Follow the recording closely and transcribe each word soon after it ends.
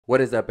What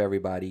is up,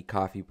 everybody?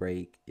 Coffee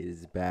Break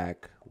is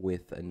back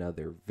with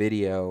another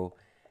video,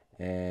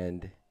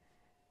 and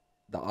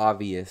the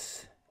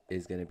obvious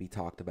is going to be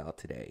talked about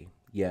today.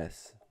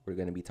 Yes, we're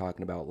going to be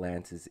talking about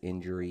Lance's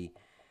injury,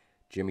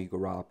 Jimmy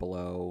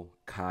Garoppolo,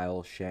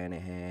 Kyle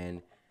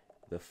Shanahan,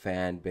 the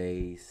fan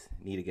base.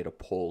 Need to get a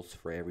pulse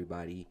for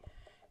everybody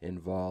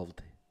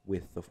involved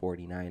with the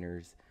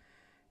 49ers.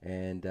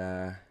 And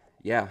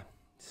yeah,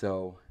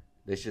 so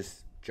let's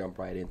just jump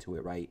right into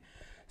it, right?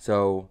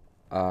 So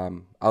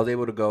I was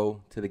able to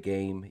go to the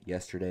game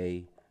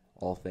yesterday,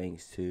 all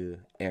thanks to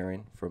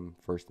Aaron from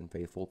First and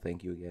Faithful.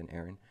 Thank you again,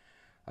 Aaron.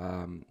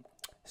 Um,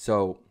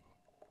 so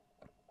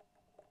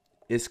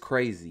it's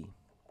crazy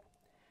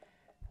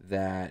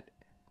that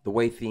the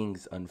way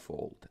things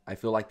unfold. I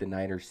feel like the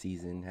Niners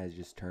season has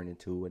just turned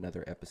into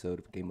another episode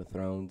of Game of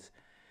Thrones.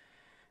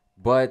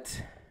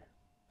 But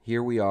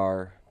here we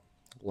are.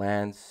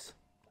 Lance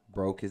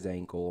broke his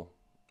ankle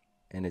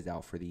and is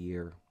out for the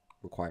year,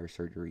 requires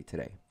surgery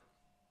today.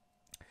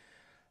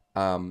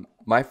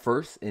 My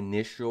first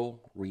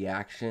initial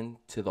reaction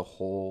to the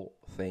whole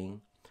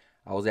thing,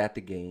 I was at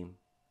the game,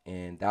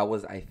 and that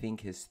was, I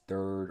think, his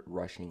third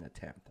rushing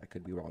attempt. I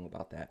could be wrong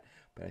about that,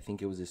 but I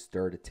think it was his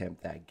third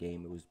attempt that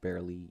game. It was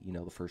barely,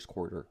 the first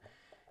quarter.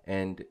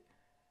 And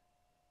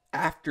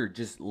after,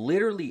 just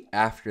literally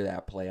after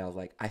that play, I was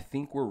like, I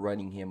think we're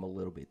running him a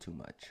little bit too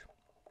much.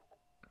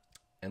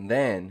 And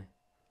then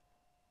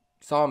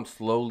saw him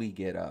slowly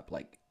get up,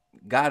 like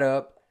got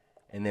up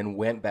and then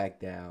went back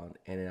down.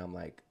 And then I'm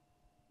like,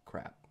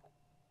 crap,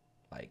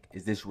 like,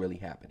 is this really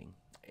happening?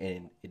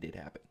 And it did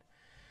happen.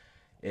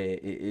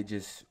 It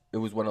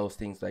was one of those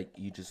things, like,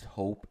 you just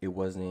hope it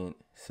wasn't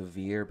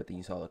severe, but then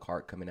you saw the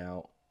cart coming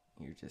out.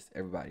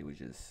 Everybody was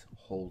just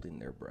holding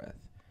their breath.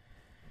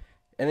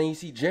 And then you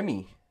see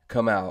Jimmy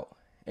come out,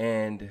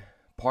 and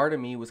part of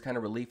me was kind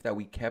of relieved that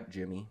we kept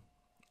Jimmy,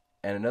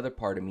 and another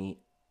part of me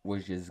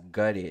was just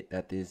gutted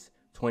that this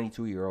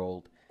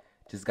 22-year-old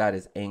just got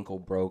his ankle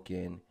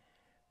broken,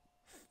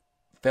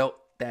 felt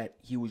that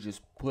he was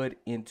just put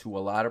into a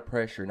lot of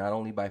pressure, not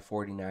only by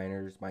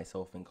 49ers,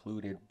 myself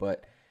included,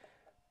 but,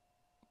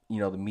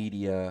 the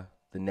media,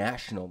 the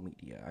national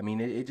media. I mean,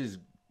 it just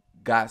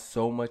got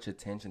so much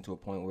attention to a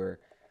point where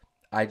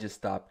I just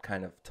stopped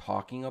kind of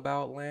talking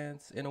about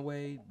Lance in a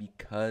way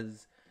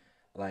because,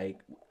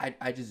 like,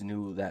 I just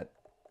knew that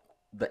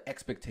the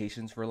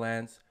expectations for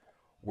Lance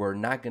were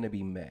not going to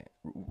be met,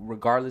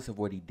 regardless of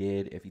what he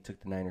did. If he took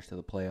the Niners to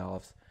the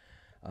playoffs,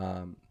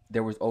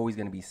 there was always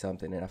going to be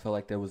something. And I felt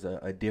like there was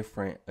a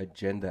different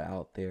agenda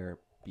out there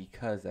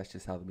because that's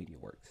just how the media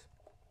works.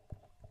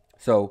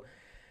 So,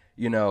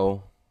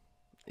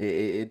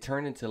 it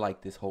turned into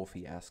like this whole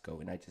fiasco,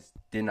 and I just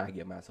did not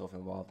get myself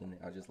involved in it.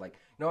 I was just like,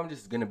 I'm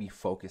just going to be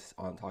focused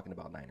on talking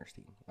about Niners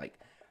team. Like,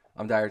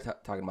 I'm tired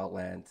of talking about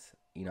Lance.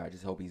 I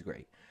just hope he's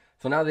great.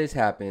 So now this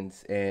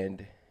happens,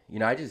 and,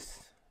 I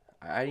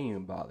didn't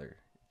even bother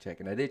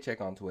checking. I did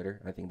check on Twitter.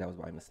 I think that was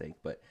my mistake,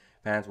 but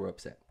fans were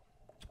upset.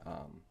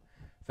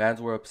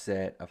 Fans were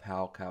upset of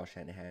how Kyle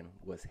Shanahan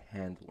was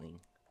handling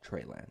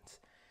Trey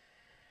Lance.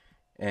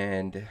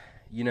 And,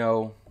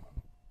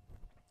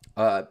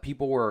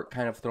 people were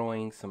kind of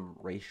throwing some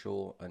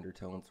racial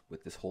undertones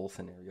with this whole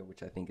scenario,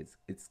 which I think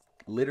it's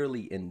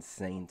literally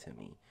insane to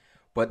me.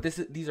 But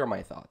these are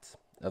my thoughts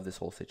of this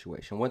whole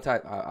situation. Once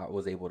I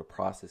was able to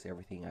process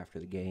everything after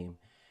the game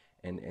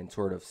and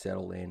sort of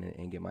settle in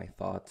and get my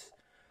thoughts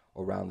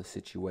around the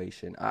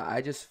situation,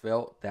 I just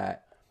felt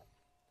that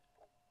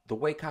the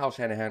way Kyle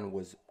Shanahan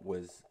was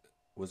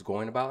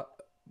going about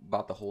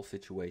the whole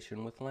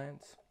situation with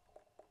Lance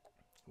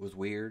was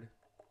weird,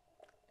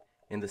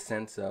 in the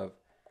sense of,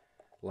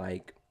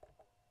 like,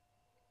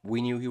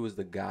 we knew he was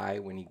the guy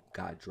when he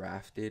got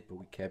drafted, but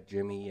we kept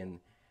Jimmy, and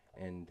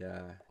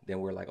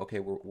then we're like, okay,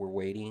 we're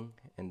waiting,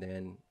 and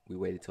then we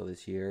waited till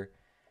this year,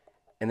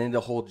 and then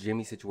the whole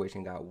Jimmy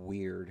situation got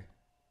weird.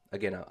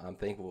 Again, I'm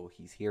thankful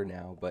he's here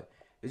now, but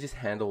it was just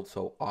handled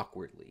so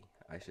awkwardly,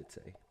 I should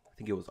say. I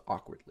think it was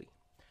awkwardly.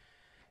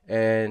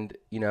 And,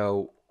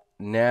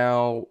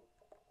 now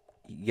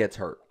he gets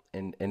hurt,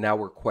 and now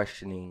we're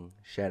questioning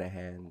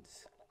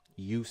Shanahan's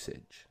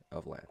usage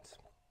of Lance.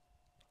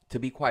 To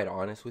be quite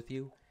honest with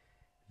you,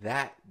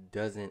 that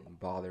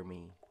doesn't bother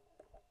me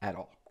at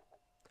all.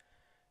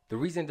 The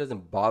reason it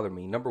doesn't bother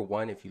me, number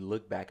one, if you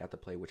look back at the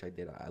play, which I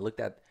did, I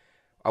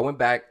went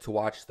back to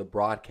watch the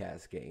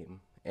broadcast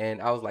game,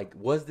 and I was like,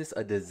 was this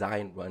a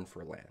design run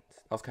for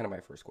Lance? That was kind of my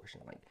first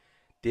question. Like,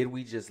 did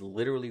we just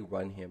literally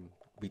run him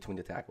between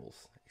the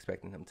tackles,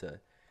 expecting him to,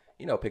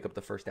 pick up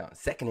the first down?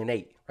 2nd and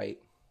 8, right?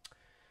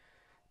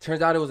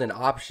 Turns out it was an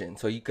option,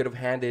 so you could have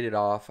handed it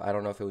off. I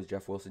don't know if it was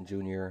Jeff Wilson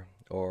Jr.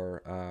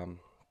 or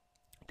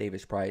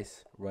Davis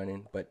Price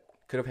running, but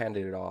could have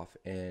handed it off.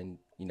 And,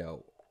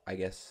 I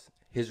guess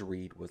his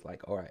read was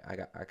like, all right, I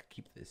could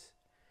keep this.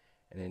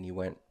 And then he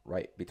went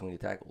right between the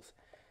tackles.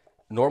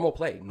 Normal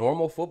play,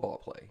 normal football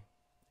play.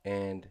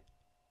 And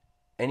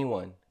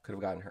anyone could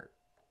have gotten hurt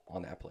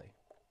on that play.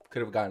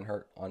 Could have gotten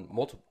hurt on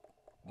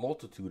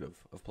multitude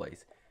of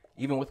plays,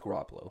 even with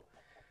Garoppolo.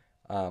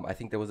 I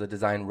think there was a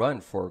design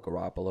run for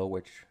Garoppolo,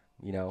 which,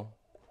 at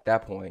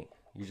that point,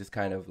 you're just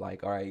kind of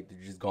like, all right,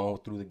 you're just going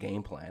through the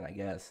game plan, I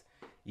guess,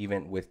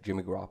 even with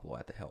Jimmy Garoppolo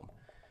at the helm.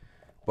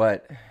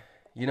 But,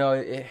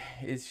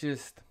 it's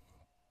just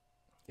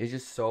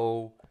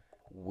so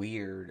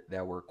weird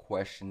that we're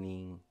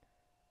questioning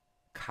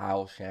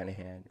Kyle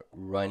Shanahan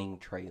running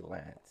Trey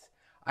Lance.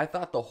 I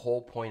thought the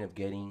whole point of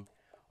getting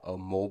a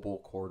mobile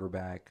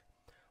quarterback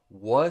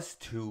was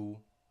to,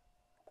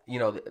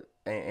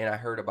 and I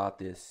heard about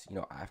this,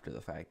 after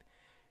the fact.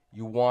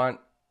 You want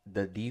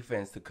the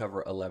defense to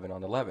cover 11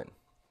 on 11.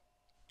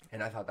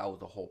 And I thought that was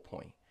the whole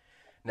point.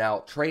 Now,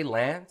 Trey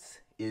Lance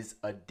is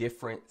a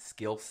different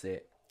skill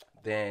set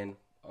than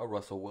a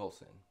Russell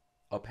Wilson,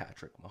 a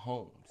Patrick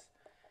Mahomes.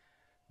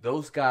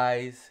 Those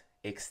guys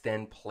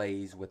extend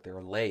plays with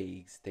their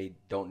legs. They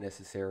don't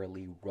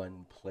necessarily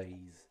run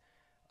plays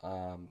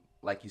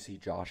like you see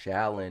Josh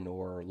Allen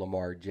or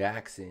Lamar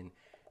Jackson.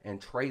 And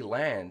Trey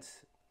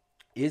Lance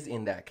is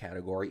in that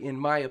category, in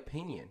my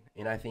opinion,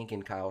 and I think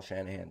in Kyle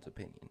Shanahan's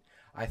opinion.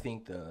 I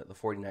think the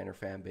 49er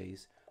fan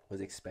base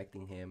was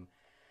expecting him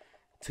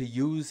to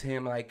use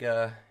him like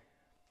those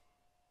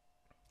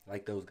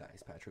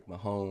guys, Patrick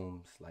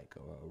Mahomes, like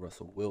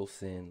Russell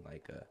Wilson,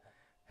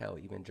 hell,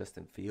 even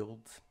Justin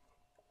Fields.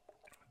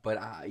 But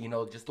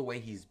just the way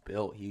he's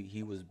built,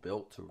 he was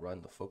built to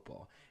run the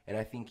football, and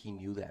I think he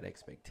knew that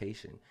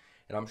expectation.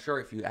 And I'm sure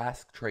if you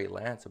ask Trey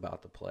Lance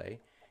about the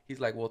play, he's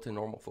like, "Well, it's a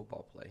normal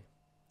football play.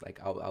 Like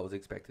I was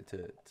expected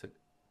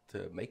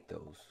to make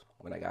those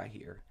when I got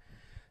here."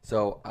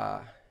 So,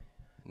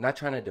 not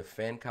trying to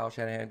defend Kyle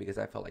Shanahan because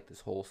I felt like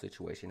this whole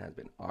situation has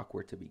been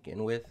awkward to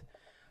begin with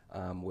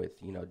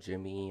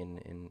Jimmy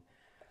and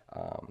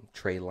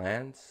Trey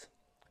Lance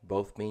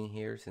both being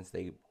here since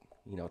they,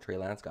 Trey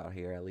Lance got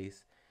here at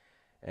least.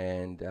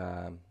 And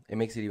it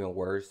makes it even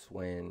worse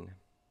when,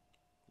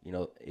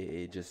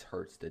 it just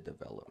hurts the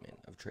development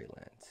of Trey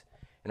Lance.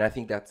 And I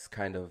think that's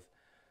kind of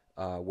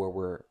where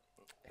we're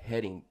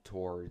heading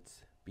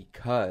towards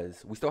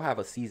because we still have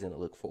a season to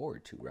look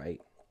forward to,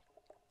 right?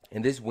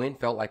 And this win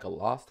felt like a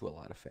loss to a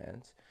lot of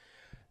fans.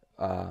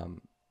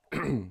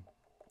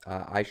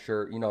 I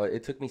sure,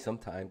 it took me some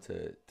time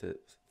to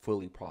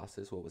fully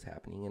process what was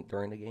happening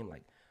during the game.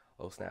 Like,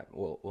 oh snap!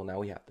 Well, now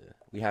we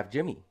have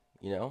Jimmy.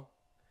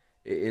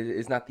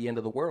 It's not the end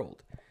of the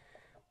world.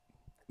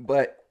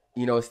 But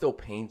it still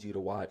pains you to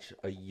watch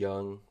a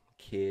young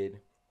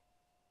kid,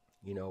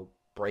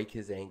 break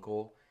his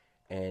ankle,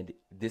 and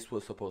this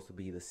was supposed to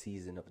be the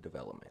season of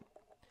development,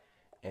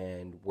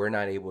 and we're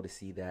not able to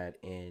see that,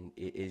 and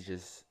it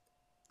just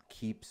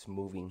keeps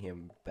moving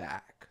him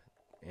back.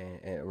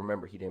 And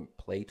remember, he didn't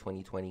play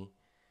 2020.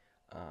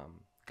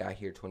 Got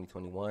here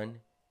 2021.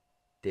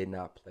 Did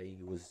not play.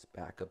 He was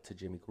back up to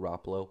Jimmy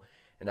Garoppolo.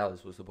 And now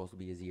this was supposed to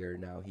be his year.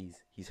 Now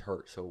he's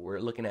hurt. So we're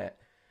looking at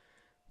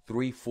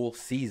 3 full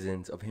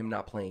seasons of him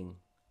not playing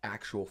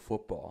actual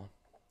football.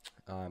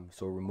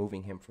 So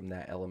removing him from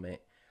that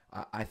element.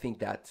 I think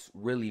that's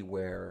really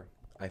where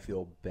I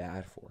feel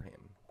bad for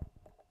him.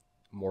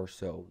 More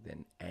so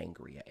than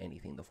angry at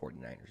anything the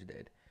 49ers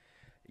did.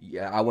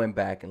 Yeah, I went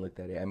back and looked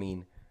at it. I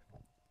mean,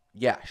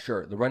 yeah,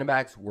 sure. The running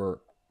backs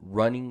were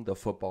running the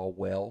football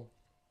well.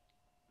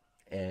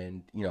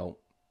 And,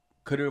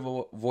 could have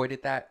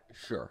avoided that?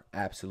 Sure,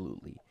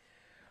 absolutely.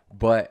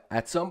 But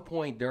at some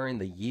point during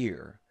the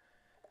year,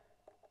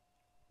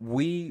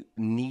 we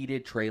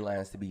needed Trey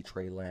Lance to be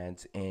Trey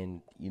Lance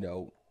and,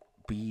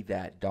 be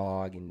that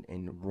dog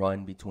and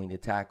run between the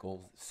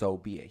tackles. So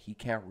be it. He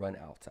can't run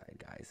outside,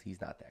 guys.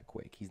 He's not that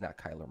quick. He's not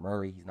Kyler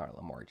Murray. He's not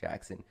Lamar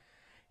Jackson.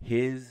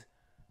 His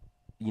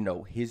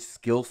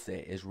skill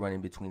set is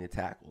running between the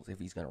tackles if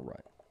he's going to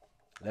run.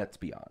 Let's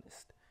be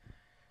honest.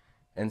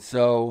 And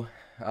so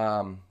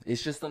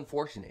it's just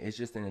unfortunate. It's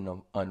just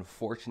an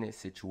unfortunate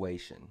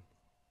situation.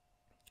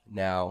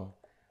 Now,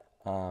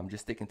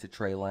 just sticking to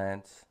Trey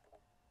Lance,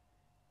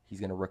 he's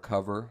going to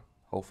recover.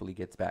 Hopefully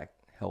gets back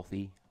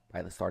healthy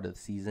by the start of the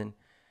season.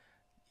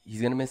 He's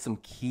going to miss some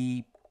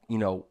key,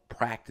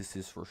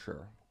 practices for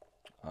sure.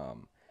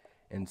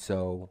 And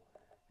so,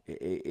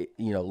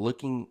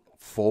 looking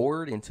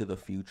forward into the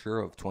future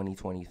of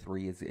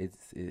 2023,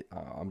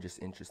 I'm just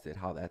interested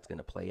how that's going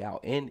to play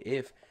out. And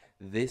if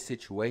this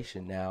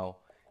situation now,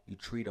 you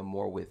treat him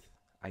more with,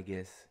 I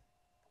guess,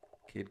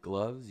 kid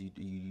gloves.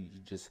 You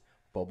just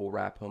bubble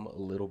wrap him a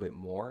little bit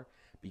more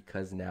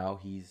because now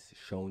he's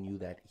shown you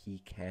that he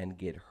can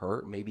get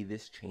hurt. Maybe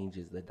this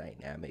changes the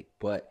dynamic.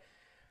 But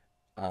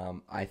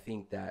I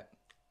think that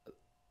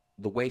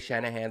the way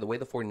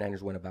the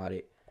 49ers went about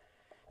it,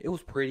 it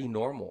was pretty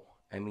normal.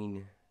 I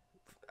mean,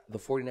 the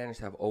 49ers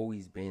have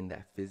always been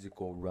that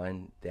physical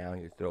run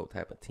down your throat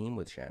type of team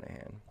with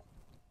Shanahan.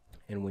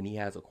 And when he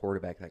has a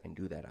quarterback that can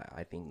do that,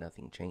 I think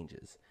nothing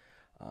changes.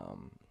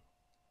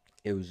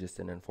 It was just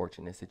an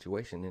unfortunate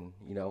situation. And,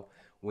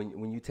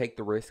 when you take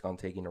the risk on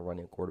taking a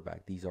running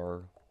quarterback, these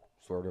are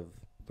sort of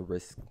the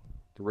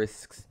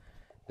risks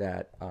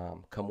that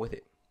come with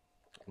it.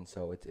 And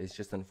so it's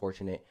just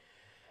unfortunate.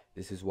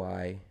 This is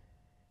why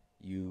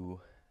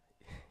you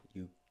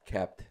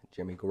kept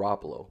Jimmy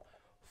Garoppolo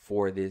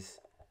for this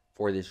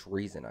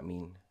reason. I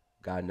mean,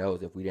 God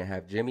knows if we didn't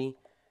have Jimmy,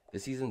 the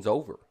season's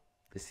over.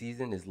 The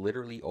season is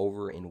literally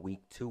over in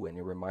week 2, and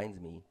it reminds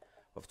me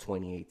of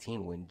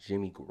 2018 when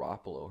Jimmy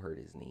Garoppolo hurt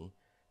his knee.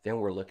 Then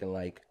we're looking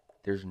like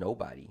there's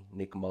nobody.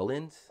 Nick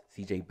Mullins,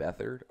 CJ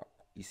Beathard.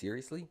 You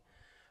seriously?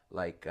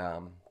 Like,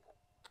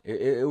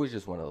 it was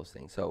just one of those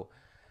things. So,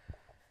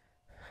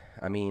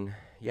 I mean,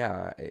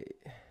 yeah,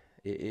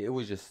 it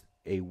was just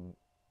a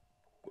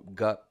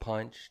gut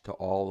punch to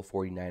all the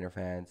 49er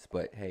fans.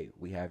 But, hey,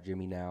 we have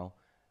Jimmy now.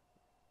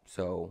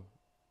 So,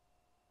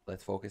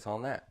 let's focus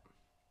on that.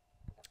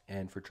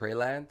 And for Trey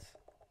Lance,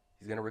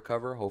 he's going to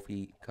recover. Hope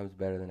he comes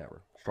better than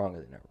ever,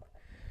 stronger than ever.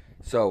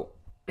 So,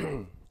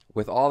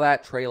 with all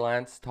that Trey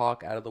Lance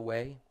talk out of the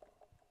way,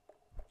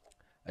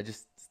 I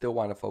just still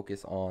want to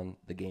focus on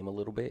the game a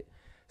little bit.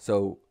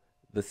 So,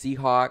 the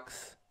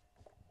Seahawks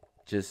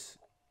just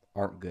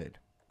aren't good.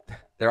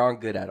 They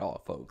aren't good at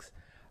all, folks.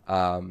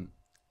 The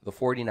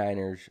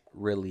 49ers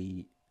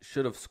really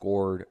should have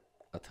scored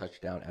a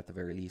touchdown at the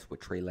very least with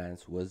Trey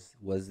Lance was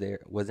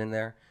in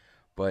there.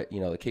 But,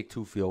 they kicked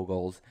 2 field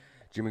goals.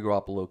 Jimmy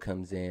Garoppolo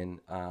comes in,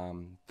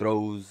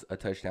 throws a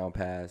touchdown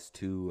pass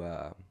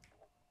to,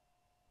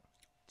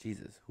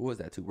 who was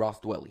that to? Ross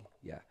Dwelly.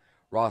 Yeah,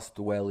 Ross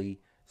Dwelly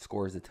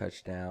scores a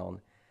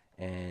touchdown.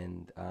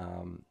 And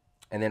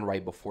then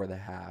right before the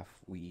half,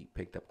 we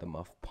picked up the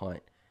muff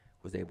punt,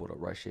 was able to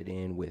rush it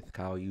in with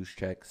Kyle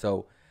Juszczyk.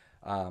 So,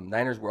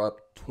 Niners were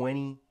up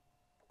 20.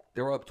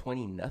 They were up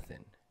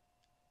 20-0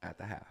 at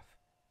the half.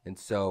 And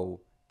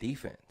so,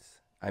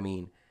 defense. I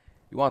mean,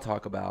 you want to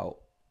talk about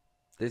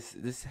this?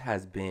 This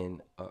has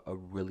been a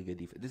really good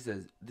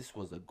defense. This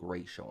was a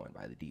great showing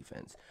by the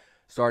defense.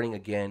 Starting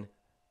again,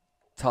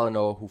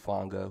 Talanoa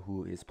Hufanga,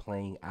 who is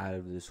playing out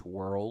of this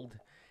world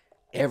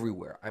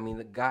everywhere. I mean,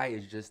 the guy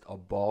is just a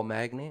ball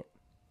magnet.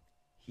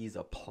 He's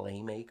a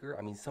playmaker.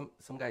 I mean,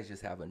 some guys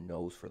just have a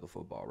nose for the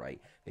football,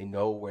 right? They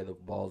know where the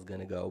ball's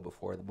going to go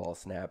before the ball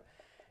snap.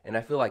 And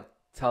I feel like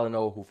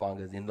Talanoa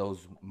Hufanga is in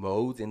those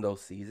modes, in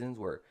those seasons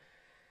where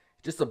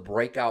just a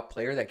breakout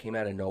player that came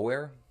out of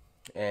nowhere.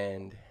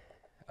 And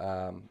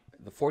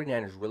the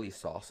 49ers really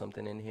saw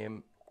something in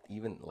him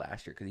even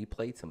last year because he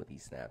played some of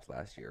these snaps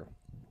last year.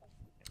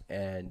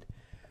 And,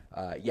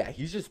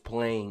 he's just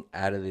playing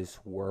out of this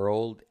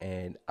world.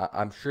 And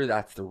I'm sure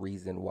that's the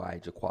reason why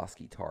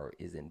Jaquiski Tartt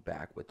isn't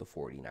back with the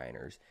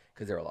 49ers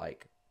because they're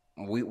like,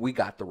 we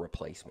got the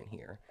replacement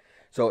here.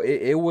 So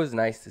it was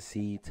nice to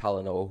see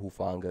Talanoa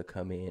Hufanga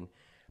come in,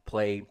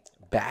 play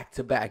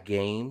back-to-back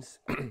games.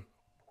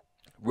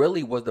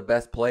 Really was the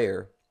best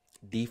player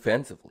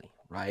defensively,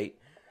 right?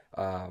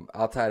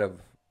 Outside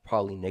of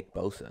probably Nick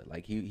Bosa.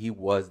 Like, he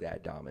was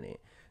that dominant.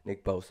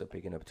 Nick Bosa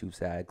picking up 2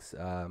 sacks.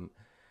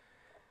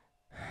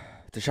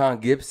 Deshaun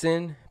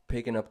Gibson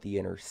picking up the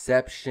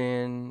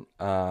interception.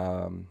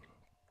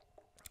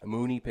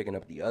 Mooney picking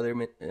up the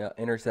other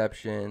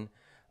interception.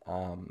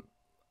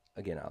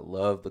 Again, I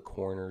love the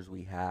corners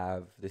we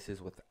have. This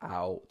is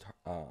without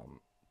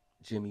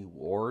Jimmy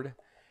Ward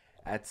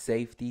at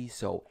safety.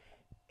 So,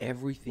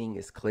 everything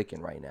is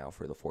clicking right now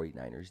for the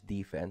 49ers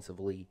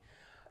defensively.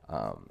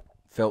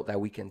 Felt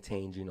that we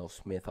contained Geno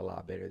Smith a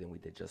lot better than we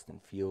did Justin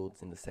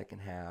Fields in the second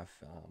half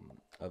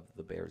of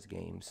the Bears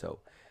game. So,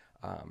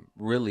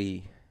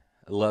 really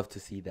love to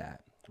see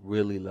that.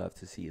 Really love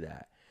to see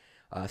that.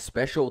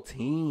 Special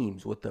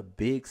teams with a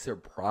big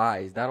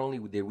surprise. Not only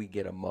did we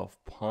get a muff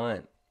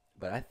punt,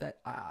 but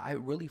I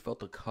really felt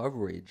the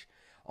coverage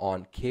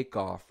on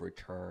kickoff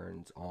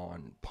returns,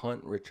 on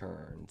punt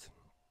returns.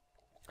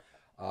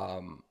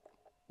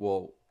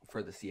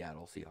 For the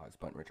Seattle Seahawks,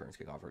 punt returns,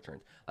 kickoff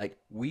returns. Like,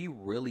 we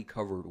really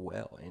covered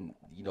well. And,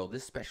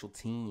 this special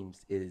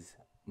teams is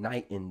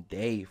night and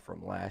day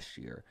from last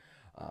year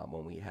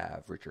when we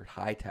have Richard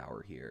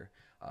Hightower here.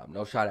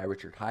 No shot at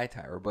Richard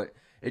Hightower, but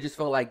it just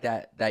felt like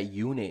that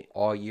unit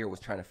all year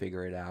was trying to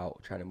figure it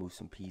out, trying to move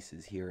some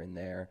pieces here and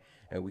there.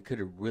 And we could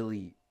have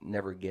really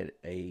never get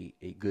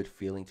a good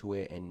feeling to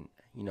it. And,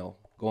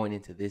 going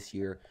into this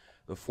year,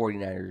 the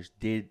 49ers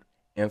did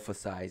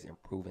emphasize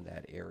improving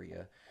that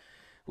area,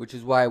 which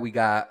is why we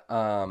got,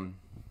 I'm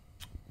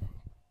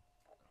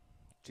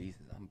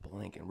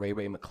blanking. Ray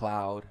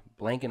McLeod.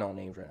 Blanking on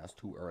names right now. It's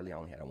too early. I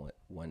only had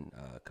one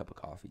cup of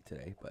coffee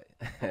today. But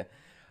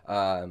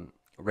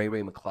Ray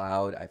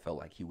McLeod, I felt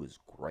like he was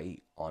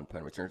great on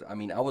punt returns. I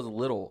mean, I was a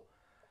little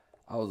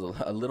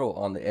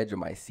on the edge of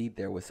my seat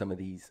there with some of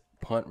these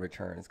punt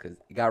returns because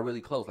it got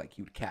really close. Like,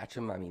 he would catch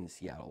him. I mean, the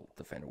Seattle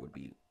defender would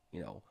be,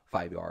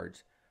 5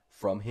 yards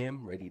from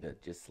him, ready to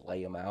just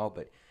lay him out.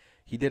 But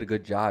he did a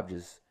good job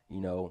just,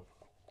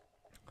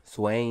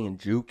 swaying and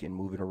juking and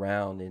moving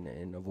around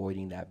and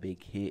avoiding that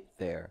big hit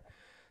there.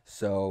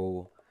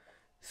 So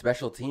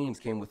special teams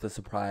came with a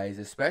surprise,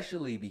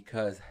 especially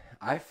because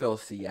I felt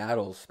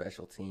Seattle's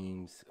special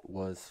teams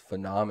was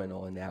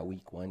phenomenal in that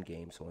week 1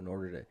 game. So in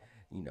order to,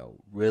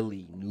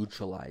 really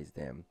neutralize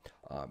them,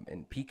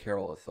 and Pete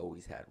Carroll has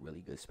always had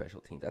really good special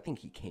teams. I think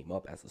he came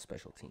up as a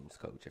special teams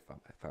coach, if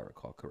I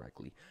recall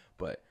correctly.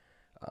 But,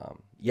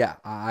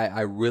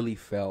 I really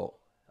felt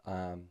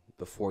the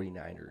the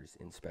 49ers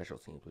in special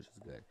teams, which is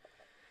good.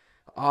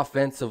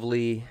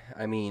 Offensively,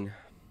 I mean,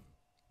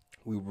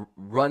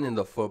 running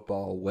the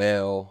football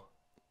well.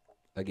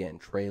 Again,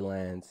 Trey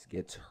Lance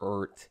gets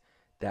hurt.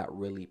 That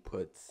really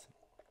puts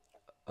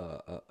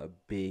a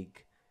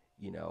big,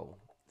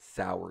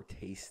 sour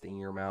taste in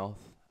your mouth,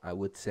 I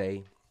would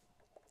say.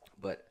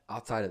 But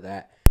outside of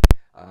that,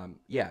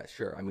 yeah,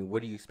 sure. I mean,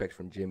 what do you expect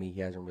from Jimmy?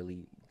 He hasn't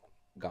really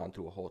gone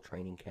through a whole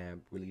training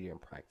camp, really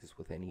didn't practice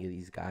with any of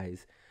these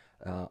guys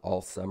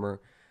all summer.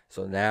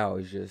 So now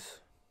he's just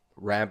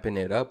ramping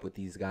it up with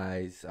these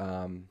guys.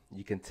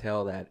 You can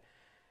tell that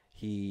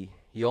he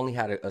only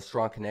had a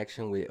strong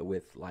connection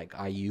with like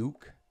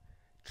Ayuk.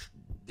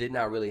 Did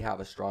not really have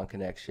a strong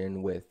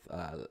connection with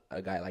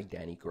a guy like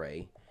Danny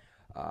Gray.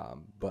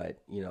 But,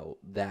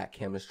 that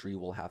chemistry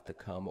will have to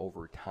come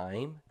over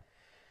time.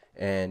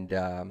 And,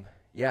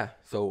 yeah,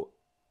 so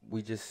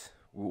we'll just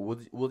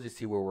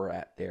see where we're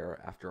at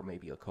there after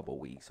maybe a couple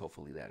weeks.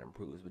 Hopefully that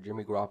improves. But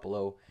Jimmy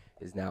Garoppolo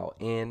is now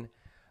in.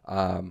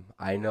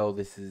 I know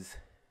this is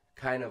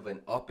kind of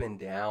an up and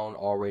down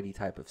already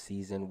type of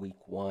season.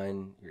 Week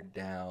 1, you're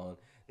down.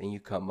 Then you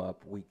come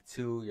up week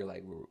 2, you're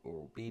like,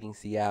 we're beating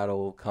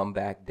Seattle, come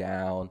back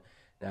down.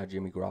 Now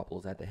Jimmy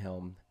Garoppolo's at the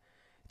helm.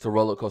 It's a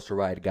roller coaster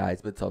ride,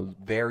 guys, but it's a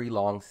very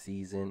long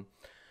season.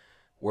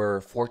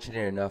 We're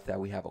fortunate enough that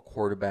we have a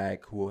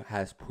quarterback who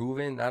has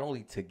proven not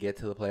only to get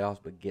to the playoffs,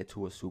 but get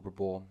to a Super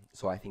Bowl.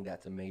 So I think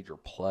that's a major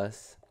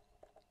plus.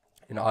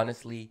 And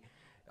honestly,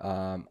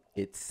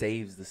 it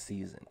saves the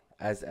season.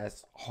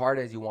 As hard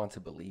as you want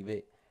to believe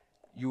it,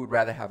 you would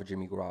rather have a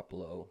Jimmy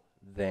Garoppolo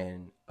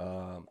than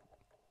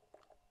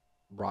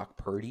Brock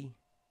Purdy.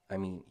 I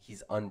mean,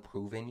 he's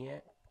unproven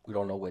yet. We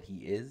don't know what he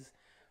is,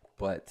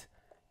 but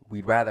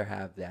we'd rather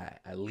have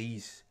that. At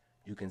least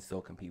you can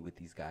still compete with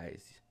these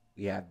guys.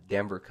 We have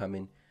Denver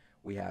coming.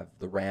 We have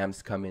the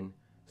Rams coming.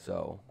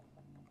 So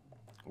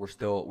we're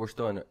still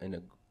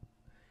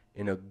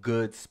in a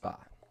good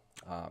spot.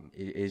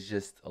 It is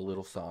just a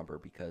little somber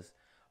because,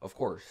 of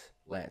course,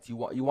 Lance. You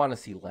want to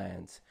see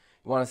Lance.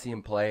 You want to see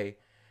him play,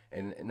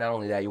 and not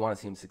only that, you want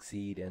to see him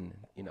succeed. And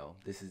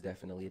this is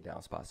definitely a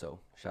down spot. So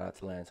shout out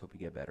to Lance. Hope you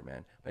get better,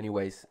 man. But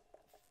anyways,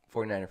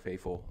 49er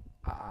faithful,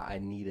 I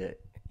need to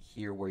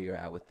hear where you're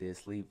at with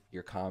this. Leave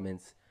your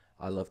comments.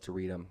 I love to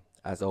read them.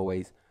 As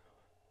always,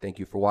 thank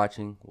you for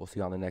watching. We'll see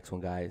you on the next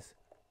one, guys.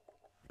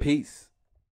 Peace.